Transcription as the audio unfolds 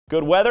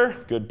Good weather,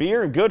 good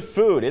beer, and good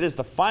food. It is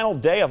the final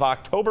day of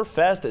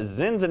Oktoberfest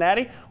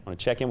Zinzinnati. I want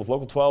to check in with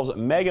Local 12's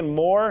Megan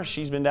Moore.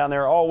 She's been down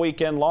there all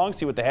weekend long.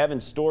 See what they have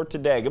in store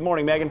today. Good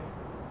morning, Megan.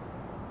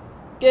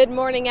 Good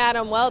morning,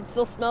 Adam. Well, it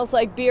still smells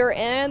like beer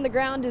and the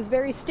ground is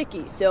very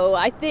sticky. So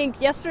I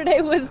think yesterday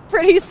was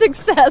pretty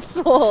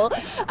successful.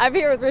 I'm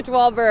here with Rich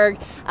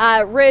Wahlberg.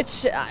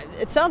 Rich,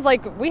 it sounds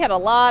like we had a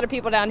lot of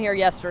people down here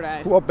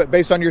yesterday. Well, but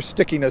based on your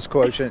stickiness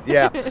quotient,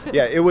 yeah.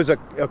 It was a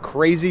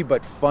crazy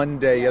but fun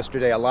day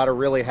yesterday. A lot of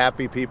really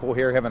happy people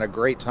here having a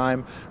great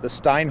time. The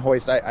Stein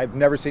Hoist, I've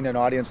never seen an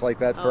audience like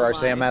that for our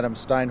Sam Adams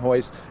Stein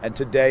Hoist. And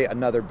today,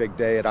 another big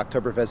day at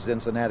Oktoberfest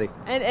Zinzinnati.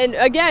 And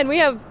again, we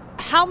have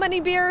how many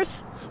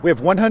beers? We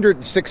have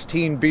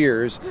 116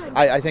 beers.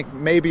 I think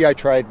maybe I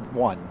tried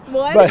one.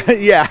 What?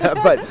 But yeah,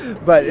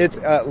 but it's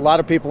a lot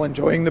of people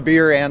enjoying the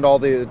beer and all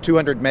the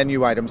 200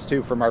 menu items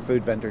too from our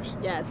food vendors.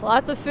 Yes,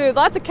 lots of food,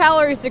 lots of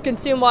calories to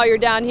consume while you're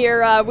down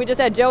here. We just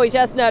had Joey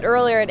Chestnut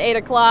earlier at 8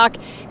 o'clock.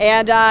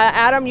 And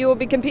Adam, you will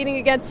be competing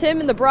against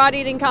him in the Brat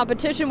Eating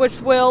Competition, which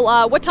will,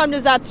 what time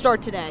does that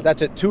start today?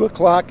 That's at 2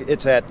 o'clock.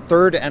 It's at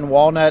Third and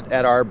Walnut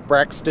at our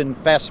Braxton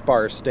Fast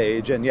Bar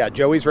Stage. And yeah,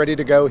 Joey's ready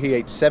to go. He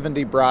ate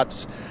 70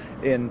 brats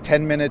in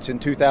 10 minutes in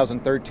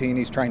 2013.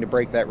 He's trying to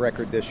break that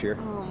record this year.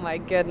 Oh my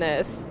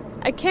goodness.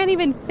 I can't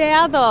even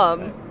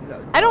fathom.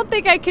 I don't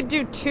think I could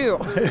do two.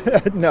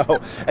 No.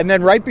 And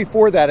then right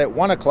before that at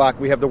 1 o'clock,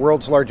 we have the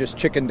world's largest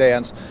chicken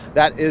dance.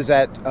 That is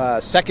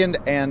at Second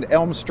and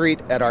Elm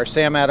Street at our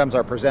Sam Adams,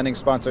 our presenting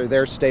sponsor,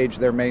 their stage,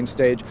 their main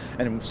stage.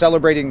 And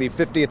celebrating the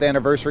 50th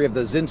anniversary of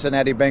the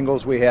Zinzinnati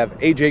Bengals, we have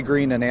AJ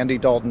Green and Andy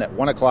Dalton at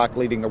 1 o'clock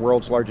leading the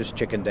world's largest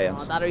chicken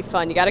dance. Oh, that'll be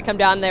fun. You got to come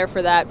down there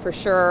for that for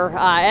sure.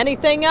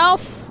 Anything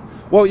else?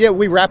 Well, yeah,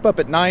 we wrap up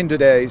at 9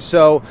 today,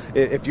 so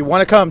if you want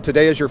to come,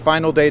 today is your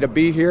final day to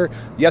be here.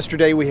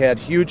 Yesterday we had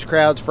huge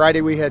crowds. Friday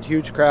we had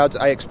huge crowds.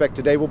 I expect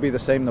today will be the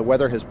same. The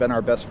weather has been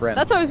our best friend.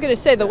 That's what I was going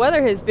to say. The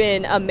weather has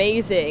been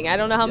amazing. I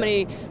don't know how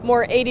many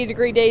more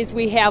 80-degree days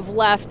we have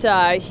left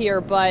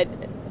here,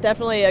 but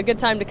definitely a good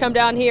time to come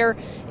down here,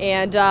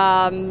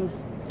 and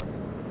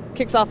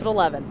kicks off at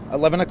 11.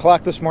 11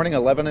 o'clock this morning,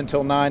 11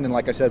 until 9, and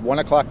like I said, 1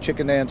 o'clock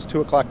chicken dance,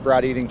 2 o'clock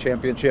Brat Eating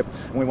Championship,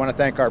 and we want to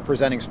thank our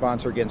presenting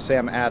sponsor again,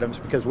 Sam Adams,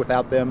 because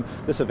without them,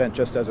 this event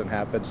just doesn't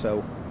happen,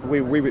 so we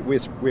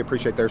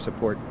appreciate their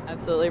support.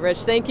 Absolutely,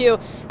 Rich. Thank you.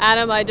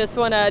 Adam, I just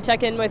want to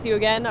check in with you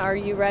again. Are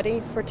you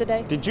ready for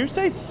today? Did you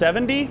say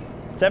 70?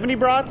 70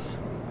 brats?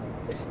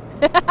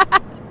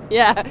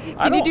 Yeah.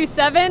 Can you do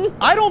 7?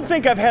 I don't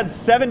think I've had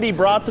 70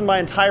 brats in my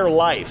entire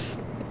life.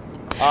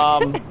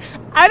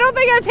 I don't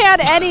think I've had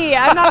any.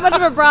 I'm not much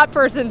of a brat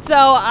person, so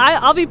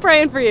I'll be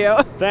praying for you.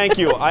 Thank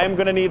you. I am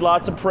going to need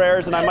lots of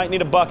prayers, and I might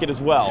need a bucket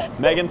as well.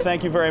 Megan,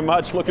 thank you very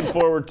much. Looking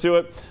forward to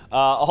it.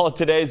 All of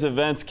today's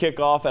events kick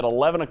off at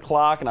 11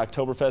 o'clock, and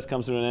Oktoberfest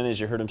comes to an end, as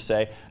you heard him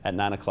say, at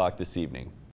 9 o'clock this evening.